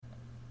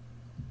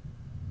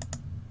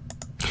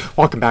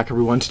Welcome back,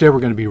 everyone. Today we're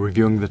going to be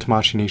reviewing the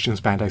Tamashi Nation's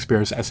Bandai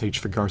Spears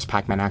SH Figuarts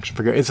Pac-Man action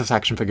figure. Is this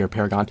action figure a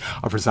paragon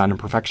of design and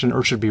perfection,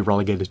 or should be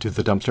relegated to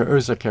the dumpster, or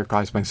is it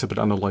characterized by insipid,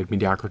 unalloyed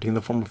mediocrity in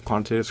the form of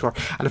quantitative score?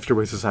 And if you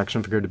raise this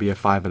action figure to be a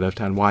 5 out of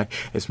 10, why?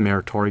 It's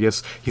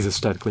meritorious, he's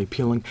aesthetically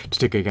appealing to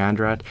take a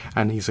gander at,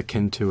 and he's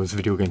akin to his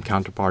video game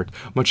counterpart.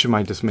 Much to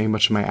my dismay,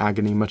 much to my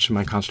agony, much to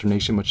my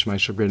consternation, much to my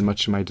chagrin,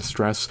 much to my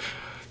distress,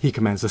 he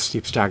commands a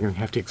steep, staggering,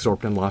 hefty,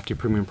 exorbitant, lofty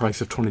premium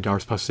price of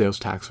 $20 plus sales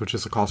tax, which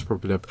is a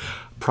cost-prohibitive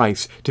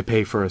price to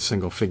pay for a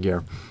single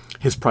figure.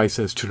 His price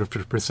is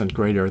 250%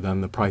 greater than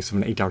the price of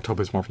an $8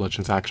 Toby's Marvel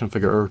Legends action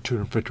figure, or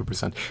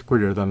 250%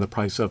 greater than the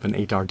price of an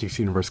 $8 DC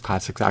Universe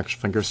Classics action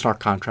figure. Stark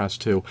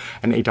contrast to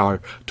an $8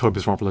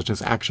 Toby's Marvel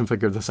Legends action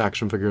figure. This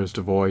action figure is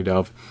devoid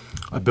of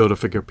a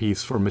Build-A-Figure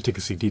piece for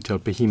meticulously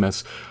detailed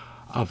behemoths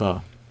of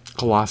a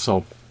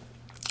colossal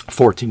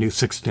 14 new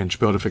 6-inch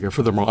Build-A-Figure.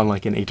 Furthermore,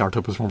 unlike an 8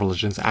 Toby's Marvel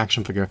Legends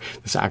action figure,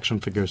 this action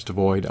figure is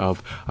devoid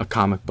of a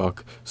comic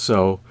book.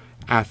 So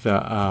at the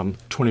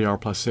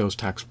 $20 plus sales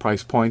tax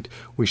price point,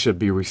 we should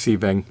be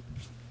receiving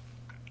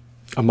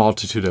a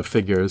multitude of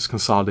figures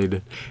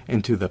consolidated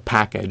into the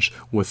package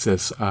with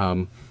this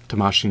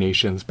Tamashi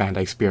Nation's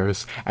Bandai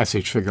Spears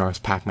SH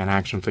Figuarts Pac-Man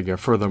action figure.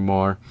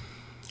 Furthermore,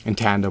 in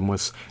tandem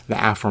with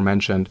the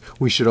aforementioned,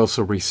 we should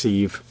also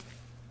receive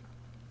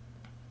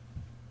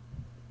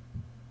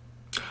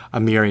a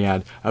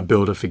myriad of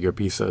Build-A-Figure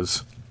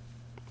pieces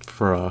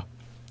for a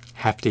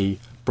hefty,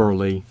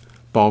 burly,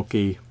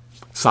 bulky,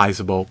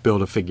 sizable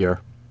Build-A-Figure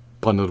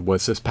bundled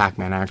with this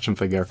Pac-Man action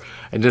figure.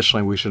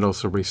 Additionally, we should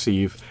also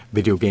receive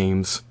video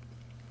games,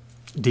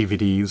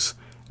 DVDs,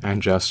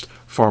 and just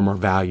far more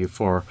value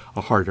for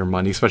a harder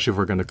money, especially if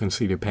we're going to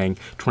consider paying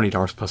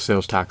 $20 plus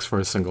sales tax for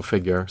a single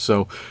figure.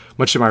 So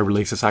much to my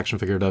release, this action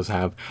figure does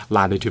have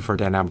latitude for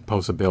dynamic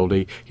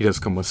posability. He does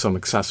come with some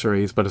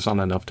accessories, but it's not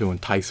enough to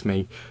entice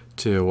me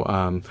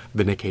to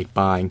vindicate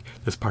buying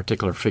this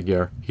particular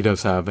figure. He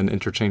does have an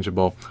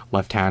interchangeable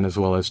left hand as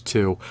well as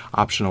 2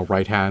 optional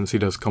right hands. He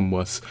does come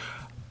with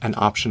an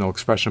optional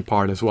expression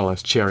part as well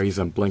as cherries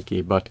and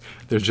blinky, but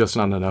there's just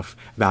not enough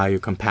value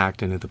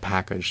compact into the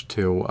package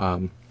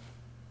to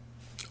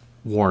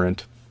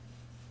warrant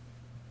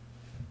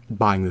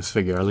buying this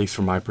figure, at least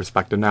from my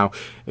perspective. Now,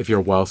 if you're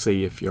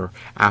wealthy, if you're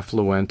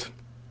affluent,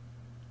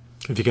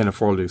 if you can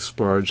afford to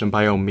splurge, and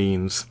by all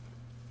means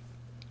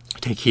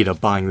take heed of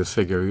buying this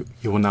figure,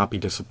 you will not be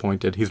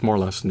disappointed. He's more or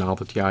less a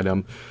novelty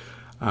item.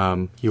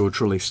 He will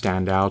truly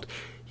stand out.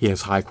 He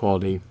has high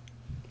quality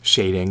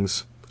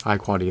shadings, high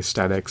quality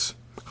aesthetics,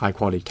 high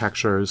quality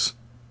textures,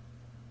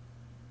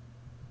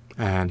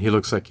 and he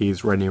looks like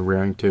he's ready and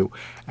raring to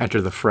enter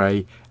the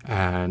fray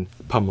and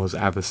pummel his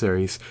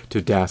adversaries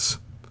to death.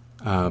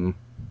 And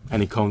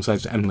he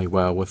coincides eminently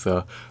well with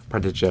the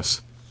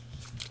prodigious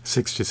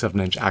 6 to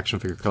 7-inch action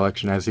figure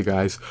collection. As you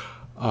guys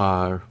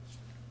are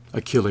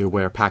acutely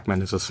aware,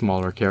 Pac-Man is a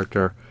smaller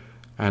character,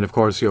 and of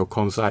course he'll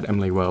coincide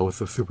eminently well with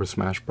the Super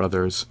Smash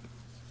Bros.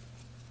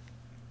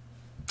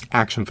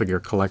 Action figure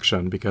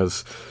collection,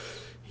 because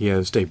he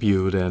has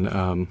debuted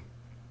in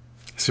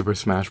Super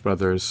Smash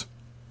Bros.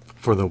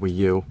 For the Wii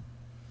U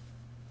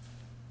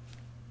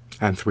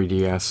and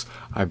 3DS,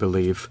 I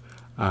believe.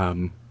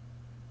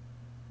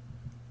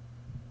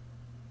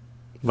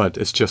 But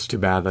it's just too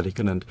bad that he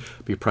couldn't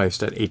be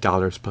priced at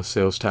 $8 plus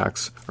sales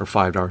tax, or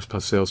 $5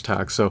 plus sales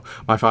tax. So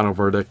my final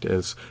verdict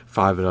is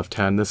 5 out of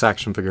 10. This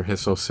action figure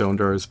hits those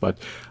cylinders, but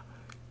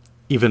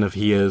even if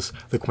he is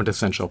the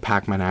quintessential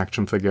Pac-Man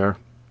action figure,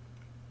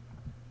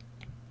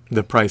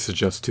 the price is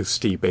just too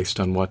steep based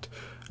on what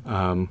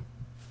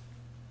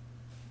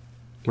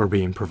we're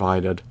being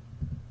provided.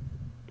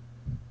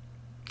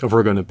 If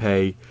we're going to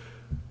pay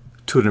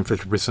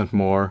 250%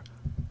 more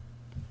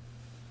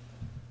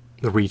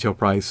the retail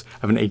price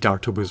of an $8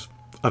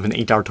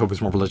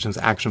 Toby's Marvel Legends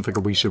action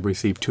figure, we should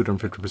receive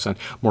 250%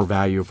 more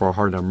value for our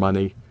hard-earned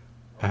money.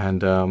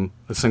 And a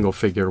single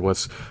figure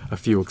with a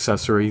few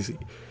accessories,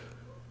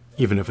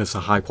 even if it's a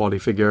high-quality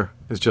figure,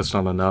 is just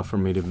not enough for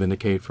me to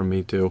vindicate, for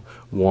me to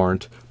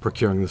warrant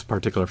procuring this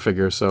particular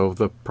figure. So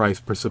the price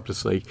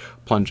precipitously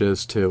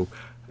plunges to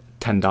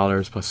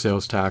 $10 plus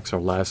sales tax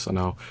or less, and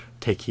I'll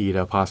take heed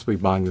of possibly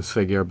buying this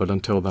figure, but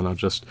until then I'll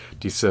just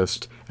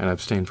desist and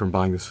abstain from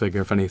buying this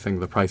figure. If anything,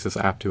 the price is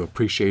apt to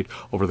appreciate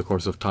over the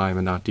course of time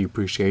and not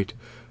depreciate,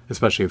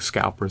 especially if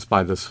scalpers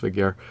buy this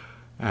figure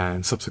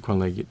and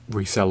subsequently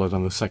resell it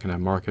on the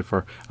second-hand market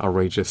for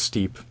outrageous,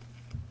 steep,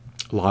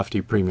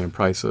 lofty premium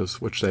prices,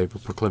 which they have a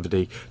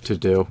proclivity to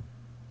do.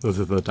 Those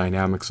are the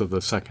dynamics of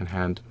the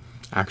second-hand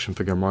action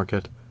figure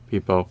market.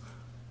 People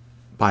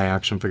buy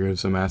action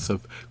figures in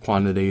massive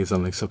quantities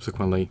and they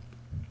subsequently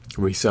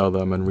resell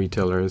them, and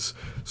retailers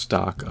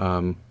stock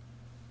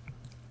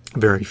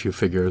very few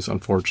figures,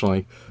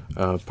 unfortunately,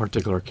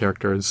 particular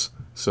characters.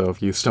 So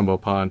if you stumble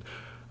upon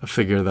a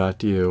figure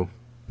that you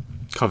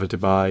covet to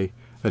buy,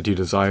 that you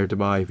desire to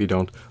buy, if you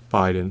do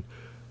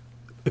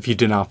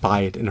not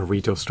buy it in a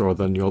retail store,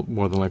 then you'll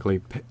more than likely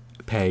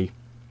pay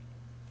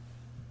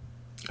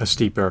a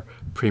steeper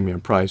premium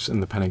price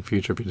in the pending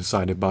future if you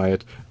decide to buy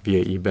it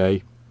via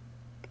eBay.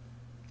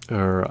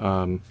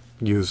 are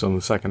used on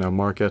the second-hand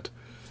market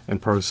in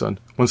person.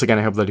 Once again,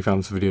 I hope that you found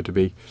this video to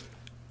be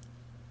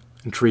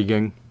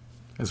intriguing,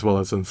 as well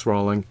as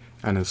enthralling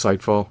and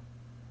insightful.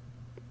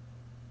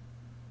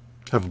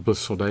 Have a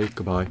blissful day.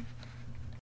 Goodbye.